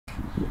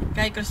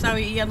Gai groesawu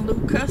Ian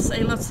Lucas,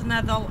 aelod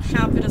seneddol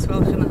Llafur os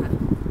gwelwch yn dda.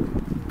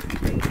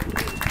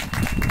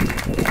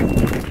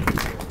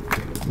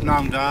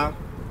 Naam da.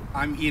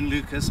 I'm Ian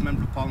Lucas,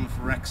 Member of Parliament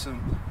for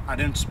Wrecsam. I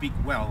don't speak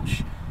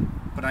Welsh,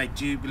 but I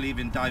do believe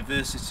in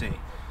diversity.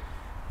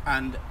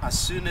 And as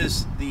soon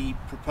as the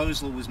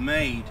proposal was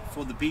made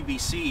for the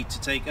BBC to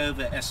take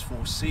over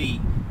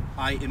S4C,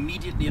 I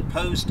immediately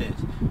opposed it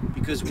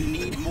because we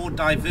need more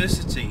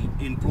diversity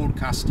in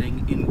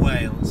broadcasting in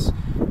Wales,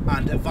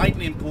 and a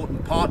vitally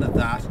important part of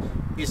that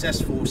is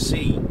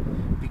S4C,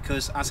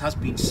 because as has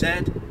been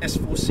said,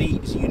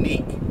 S4C is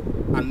unique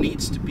and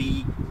needs to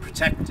be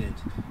protected.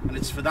 And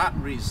it's for that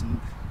reason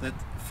that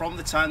from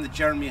the time that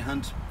Jeremy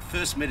Hunt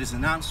first made his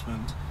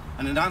announcement,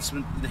 an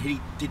announcement that he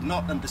did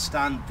not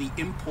understand the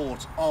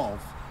import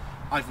of,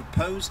 I've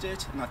opposed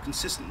it, and I've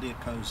consistently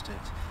opposed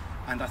it.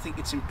 And I think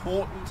it's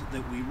important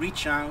that we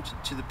reach out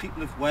to the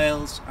people of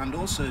Wales and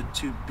also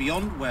to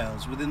beyond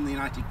Wales within the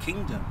United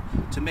Kingdom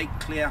to make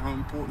clear how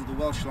important the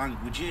Welsh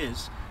language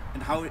is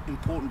and how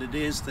important it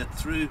is that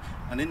through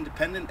an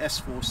independent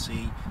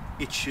S4C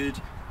it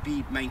should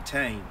be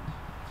maintained.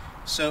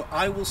 So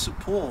I will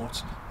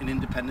support an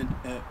independent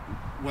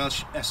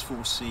Welsh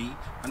S4C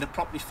and a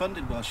properly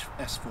funded Welsh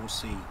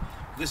S4C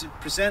because it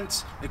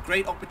presents a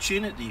great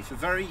opportunity for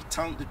very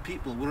talented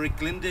people. We're at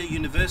Glyndwr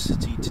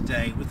University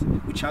today,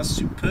 which has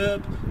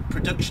superb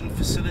production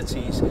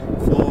facilities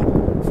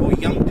for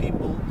young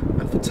people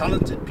and for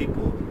talented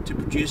people to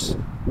produce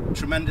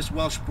tremendous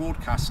Welsh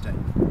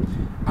broadcasting.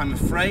 I'm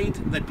afraid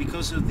that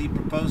because of the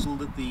proposal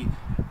that the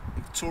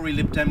Tory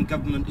Lib Dem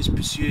government is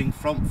pursuing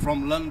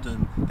from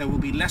London, there will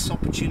be less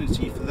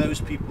opportunity for those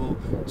people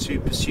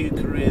to pursue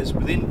careers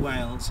within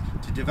Wales,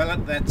 to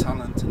develop their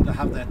talent and to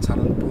have their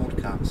talent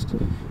broadcast.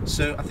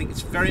 So I think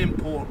it's very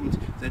important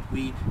that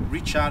we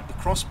reach out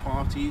across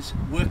parties,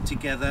 work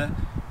together,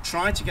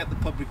 try to get the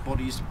Public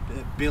Bodies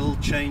Bill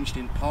changed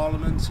in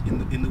Parliament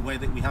in the way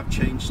that we have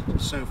changed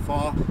so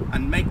far,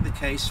 and make the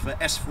case for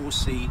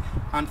S4C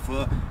and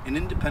for an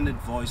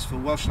independent voice for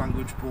Welsh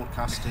language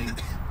broadcasting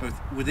both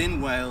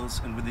within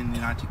Wales and within the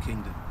United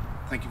Kingdom.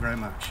 Thank you very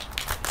much.